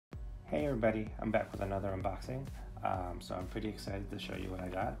Hey everybody, I'm back with another unboxing. So I'm pretty excited to show you what I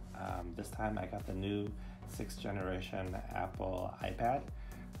got. This time I got the new 6th generation Apple iPad.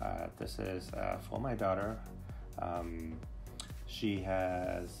 This is for my daughter. She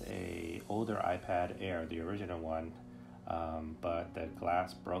has a older iPad Air, the original one, but the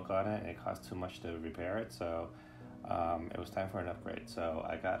glass broke on it and it cost too much to repair it, so it was time for an upgrade. So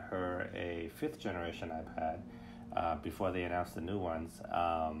I got her a 5th generation iPad before they announced the new ones.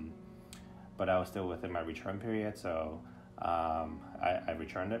 But I was still within my return period, so I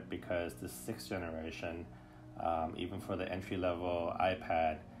returned it because the 6th generation, even for the entry-level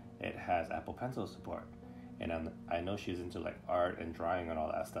iPad, it has Apple Pencil support. And I know she's into like art and drawing and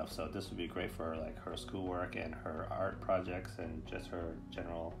all that stuff, so this would be great for like her schoolwork and her art projects and just her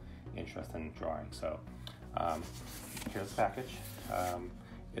general interest in drawing. So here's the package.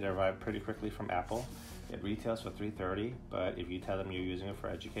 It arrived pretty quickly from Apple. It retails for $330, but if you tell them you're using it for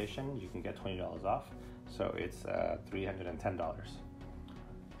education, you can get $20 off. So it's $310.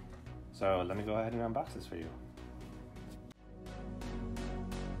 So let me go ahead and unbox this for you.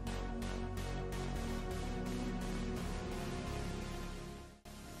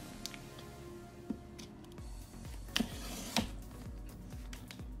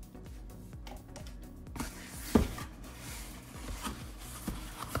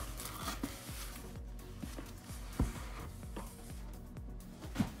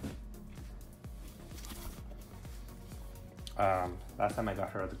 Last time I got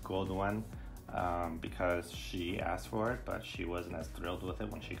her the gold one because she asked for it, but she wasn't as thrilled with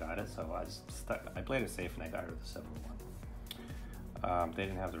it when she got it, so I played it safe and I got her the silver one. They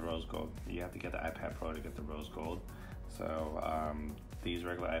didn't have the rose gold. You have to get the iPad Pro to get the rose gold. So these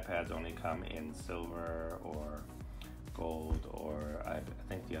regular iPads only come in silver or gold, or I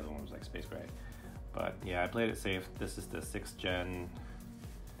think the other one was like space gray. But yeah, I played it safe. This is the 6th gen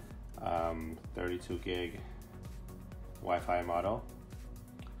 32 gig Wi-Fi model,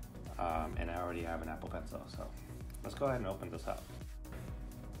 and I already have an Apple Pencil, so let's go ahead and open this up.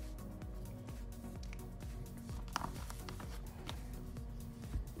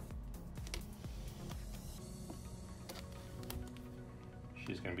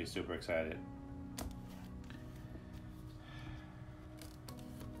 She's gonna be super excited.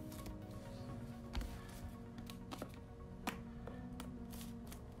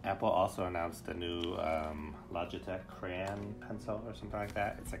 Apple also announced the new Logitech crayon pencil or something like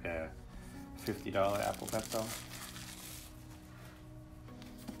that. It's like a $50 Apple Pencil.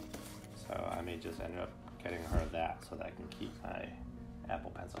 So I may just end up getting her that so that I can keep my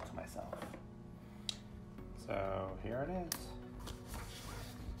Apple Pencil to myself. So here it is.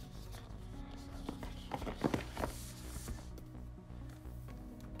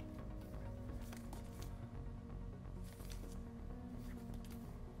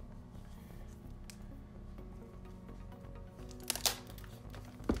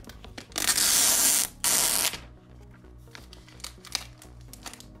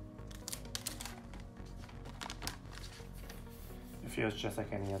 It feels just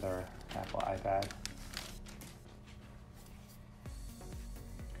like any other Apple iPad.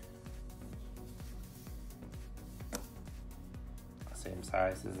 Same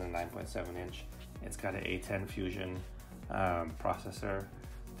size, this is a 9.7 inch. It's got an A10 Fusion processor,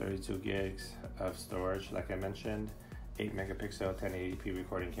 32 gigs of storage, like I mentioned, 8 megapixel 1080p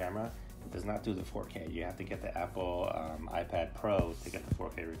recording camera. It does not do the 4K. You have to get the Apple iPad Pro to get the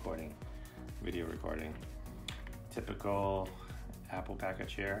 4K recording, video recording. Typical Apple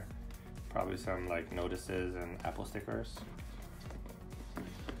package here. Probably some like notices and Apple stickers.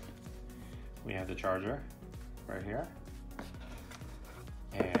 We have the charger right here.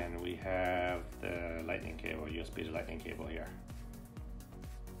 And we have the lightning cable, USB to lightning cable here.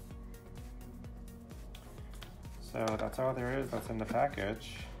 So that's all there is that's in the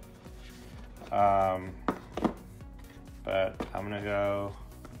package. But I'm gonna go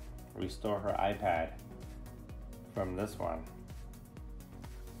restore her iPad from this one,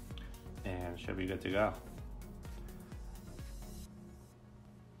 and she'll be good to go.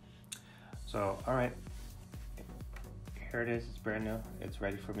 So, all right, here it is. It's brand new. It's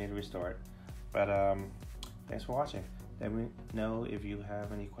ready for me to restore it. But thanks for watching. Let me know if you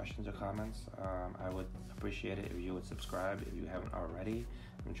have any questions or comments. I would appreciate it if you would subscribe if you haven't already.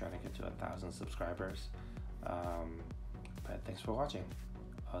 I'm trying to get to 1,000 subscribers. But thanks for watching.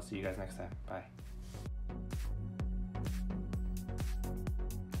 I'll see you guys next time. Bye.